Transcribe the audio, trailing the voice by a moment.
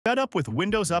Fed up with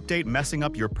Windows Update messing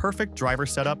up your perfect driver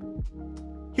setup?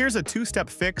 Here's a two-step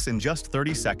fix in just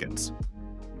 30 seconds.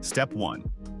 Step 1.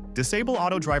 Disable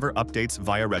auto driver updates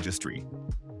via Registry.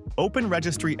 Open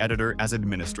Registry Editor as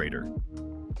administrator.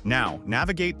 Now,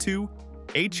 navigate to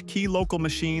H key local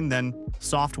machine, then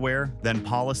software, then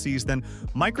policies, then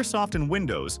Microsoft and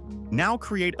Windows. Now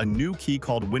create a new key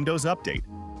called Windows Update.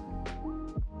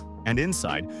 And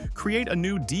inside, create a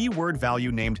new D-word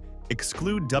value named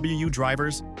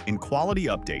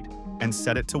ExcludeWUDriversInQualityUpdate and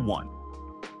set it to 1.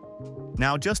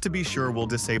 Now, just to be sure, we'll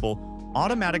disable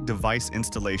automatic device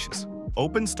installations.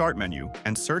 Open Start menu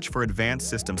and search for Advanced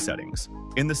System Settings.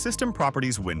 In the System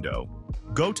Properties window,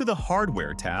 go to the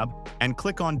Hardware tab and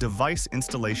click on Device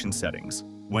Installation Settings.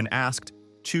 When asked,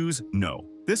 choose No.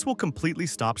 This will completely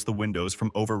stop the Windows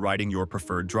from overriding your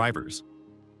preferred drivers.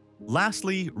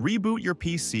 Lastly, reboot your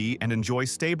PC and enjoy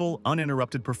stable,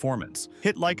 uninterrupted performance.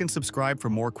 Hit like and subscribe for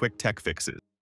more quick tech fixes.